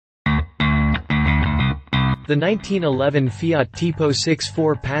The 1911 Fiat Tipo 6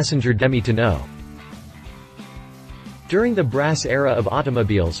 4-passenger Demi Tonneau. During the brass era of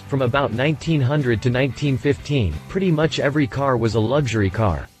automobiles, from about 1900 to 1915, pretty much every car was a luxury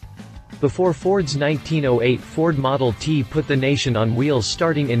car. Before Ford's 1908 Ford Model T put the nation on wheels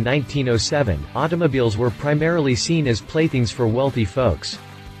starting in 1907, automobiles were primarily seen as playthings for wealthy folks.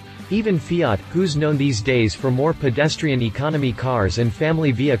 Even Fiat, who's known these days for more pedestrian economy cars and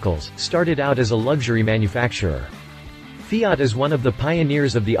family vehicles, started out as a luxury manufacturer. Fiat is one of the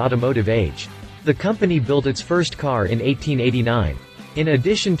pioneers of the automotive age. The company built its first car in 1889. In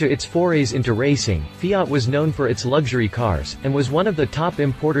addition to its forays into racing, Fiat was known for its luxury cars, and was one of the top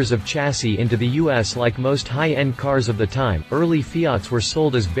importers of chassis into the US. Like most high-end cars of the time, early Fiats were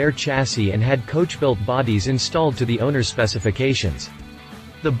sold as bare chassis and had coach-built bodies installed to the owner's specifications.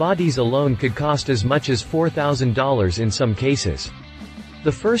 The bodies alone could cost as much as $4,000 in some cases.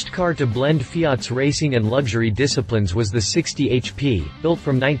 The first car to blend Fiat's racing and luxury disciplines was the 60 HP, built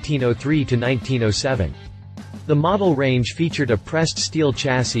from 1903 to 1907. The model range featured a pressed steel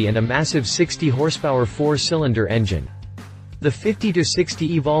chassis and a massive 60-horsepower four-cylinder engine. The 50-60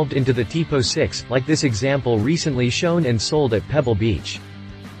 evolved into the Tipo 6, like this example recently shown and sold at Pebble Beach.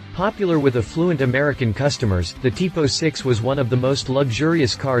 Popular with affluent American customers, the Tipo 6 was one of the most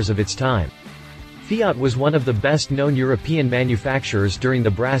luxurious cars of its time. Fiat was one of the best-known European manufacturers during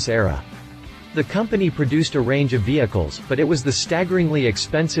the brass era. The company produced a range of vehicles, but it was the staggeringly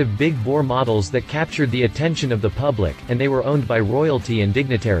expensive big-bore models that captured the attention of the public, and they were owned by royalty and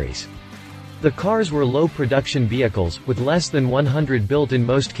dignitaries. The cars were low-production vehicles, with less than 100 built in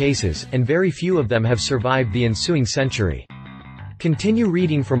most cases, and very few of them have survived the ensuing century. Continue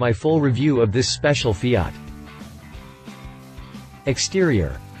reading for my full review of this special Fiat.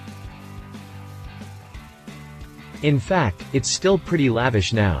 Exterior. In fact, it's still pretty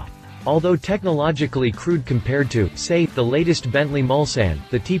lavish now. Although technologically crude compared to, say, the latest Bentley Mulsanne,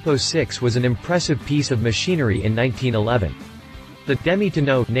 the Tipo 6 was an impressive piece of machinery in 1911. The Demi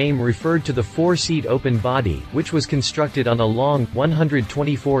Tonneau name referred to the four-seat open body, which was constructed on a long,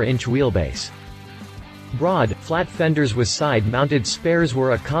 124-inch wheelbase. Broad, flat fenders with side-mounted spares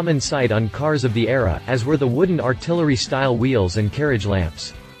were a common sight on cars of the era, as were the wooden artillery-style wheels and carriage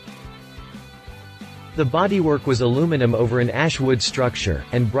lamps. The bodywork was aluminum over an ash wood structure,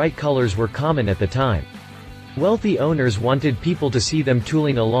 and bright colors were common at the time. Wealthy owners wanted people to see them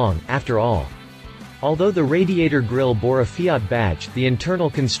tooling along, after all. Although the radiator grille bore a Fiat badge, the internal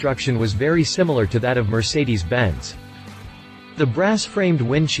construction was very similar to that of Mercedes-Benz. The brass-framed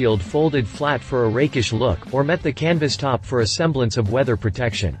windshield folded flat for a rakish look, or met the canvas top for a semblance of weather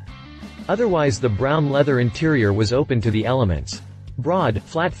protection. Otherwise the brown leather interior was open to the elements. Broad,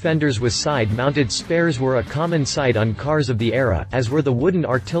 flat fenders with side-mounted spares were a common sight on cars of the era, as were the wooden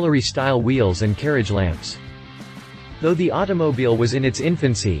artillery-style wheels and carriage lamps. Though the automobile was in its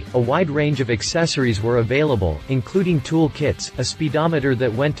infancy, a wide range of accessories were available, including tool kits, a speedometer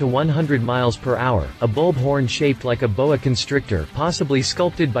that went to 100 miles per hour, a bulb horn shaped like a boa constrictor, possibly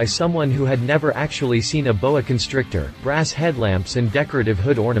sculpted by someone who had never actually seen a boa constrictor, brass headlamps and decorative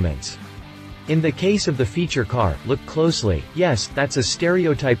hood ornaments. In the case of the feature car, look closely. Yes, that's a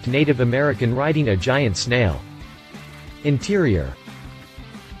stereotyped Native American riding a giant snail. Interior.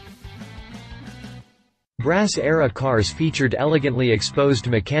 Brass-era cars featured elegantly exposed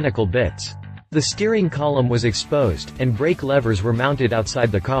mechanical bits. The steering column was exposed, and brake levers were mounted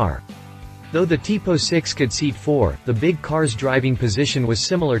outside the car. Though the Tipo 6 could seat 4, the big car's driving position was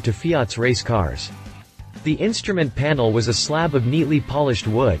similar to Fiat's race cars. The instrument panel was a slab of neatly polished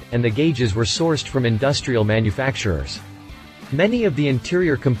wood, and the gauges were sourced from industrial manufacturers. Many of the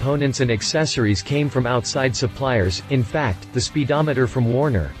interior components and accessories came from outside suppliers, in fact, the speedometer from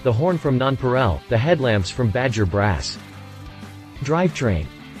Warner, the horn from Nonpareil, the headlamps from Badger Brass. Drivetrain.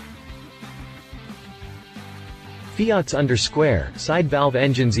 Fiat's under-square, side-valve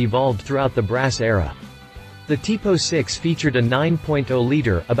engines evolved throughout the brass era. The Tipo 6 featured a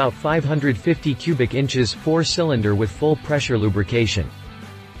 9.0-liter, about 550 cubic inches, four-cylinder with full-pressure lubrication.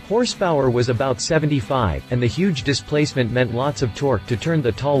 Horsepower was about 75, and the huge displacement meant lots of torque to turn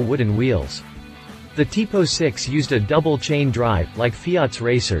the tall wooden wheels. The Tipo 6 used a double-chain drive, like Fiat's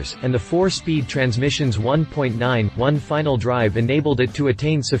racers, and the four-speed transmission's 1.9-1 final drive enabled it to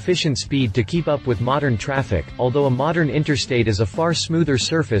attain sufficient speed to keep up with modern traffic, although a modern interstate is a far smoother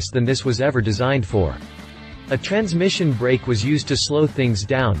surface than this was ever designed for. A transmission brake was used to slow things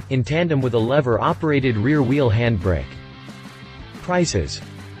down, in tandem with a lever-operated rear-wheel handbrake. Prices.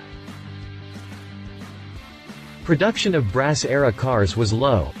 Production of brass-era cars was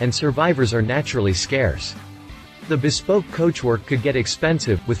low, and survivors are naturally scarce. The bespoke coachwork could get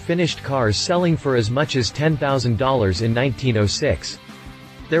expensive, with finished cars selling for as much as $10,000 in 1906.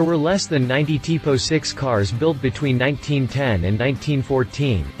 There were less than 90 Tipo 6 cars built between 1910 and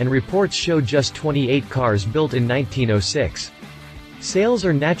 1914, and reports show just 28 cars built in 1906. Sales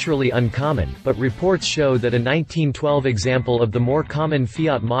are naturally uncommon, but reports show that a 1912 example of the more common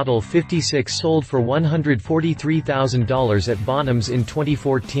Fiat Model 56 sold for $143,000 at Bonhams in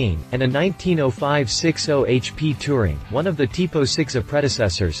 2014, and a 1905 60 HP Touring, one of the Tipo 6's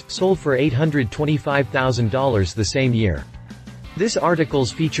predecessors, sold for $825,000 the same year. This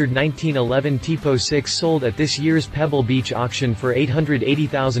article's featured 1911 Tipo 6 sold at this year's Pebble Beach auction for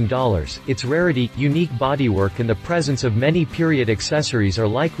 $880,000. Its rarity, unique bodywork and the presence of many period accessories are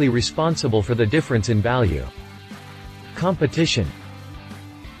likely responsible for the difference in value. Competition.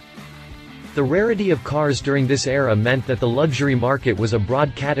 The rarity of cars during this era meant that the luxury market was a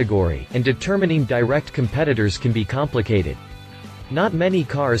broad category, and determining direct competitors can be complicated. Not many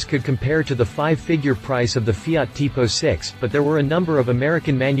cars could compare to the five-figure price of the Fiat Tipo 6, but there were a number of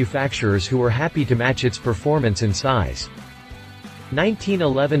American manufacturers who were happy to match its performance and size.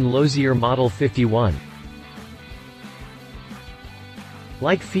 1911 Lozier Model 51.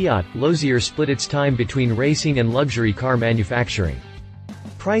 Like Fiat, Lozier split its time between racing and luxury car manufacturing.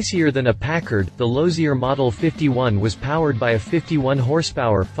 Pricier than a Packard, the Lozier Model 51 was powered by a 51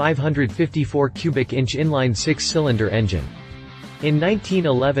 horsepower, 554 cubic inch inline six-cylinder engine. In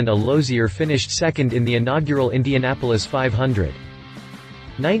 1911 a Lozier finished second in the inaugural Indianapolis 500.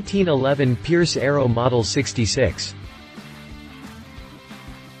 1911 Pierce Arrow Model 66.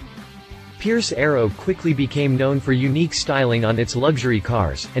 Pierce Arrow quickly became known for unique styling on its luxury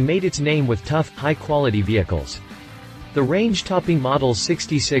cars, and made its name with tough, high-quality vehicles. The range-topping Model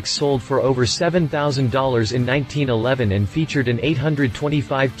 66 sold for over $7,000 in 1911 and featured an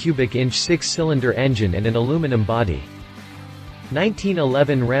 825 cubic inch six-cylinder engine and an aluminum body.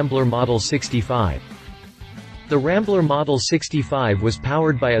 1911 Rambler Model 65. The Rambler Model 65 was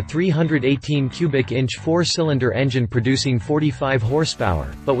powered by a 318 cubic inch four-cylinder engine producing 45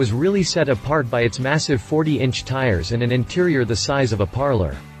 horsepower, but was really set apart by its massive 40-inch tires and an interior the size of a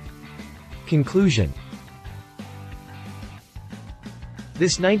parlor. Conclusion.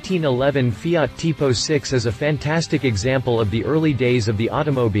 This 1911 Fiat Tipo 6 is a fantastic example of the early days of the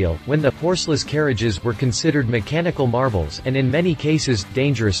automobile, when the horseless carriages were considered mechanical marvels and in many cases,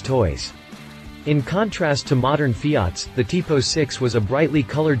 dangerous toys. In contrast to modern Fiats, the Tipo 6 was a brightly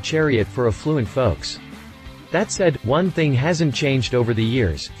colored chariot for affluent folks. That said, one thing hasn't changed over the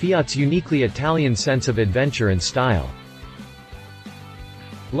years: Fiat's uniquely Italian sense of adventure and style.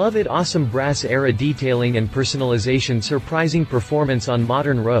 Love it. Awesome brass era detailing and personalization, surprising performance on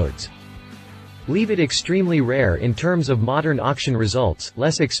modern roads. Leave it extremely rare in terms of modern auction results.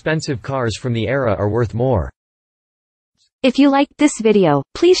 Less expensive cars from the era are worth more. If you liked this video,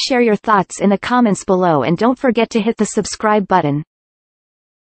 please share your thoughts in the comments below and don't forget to hit the subscribe button.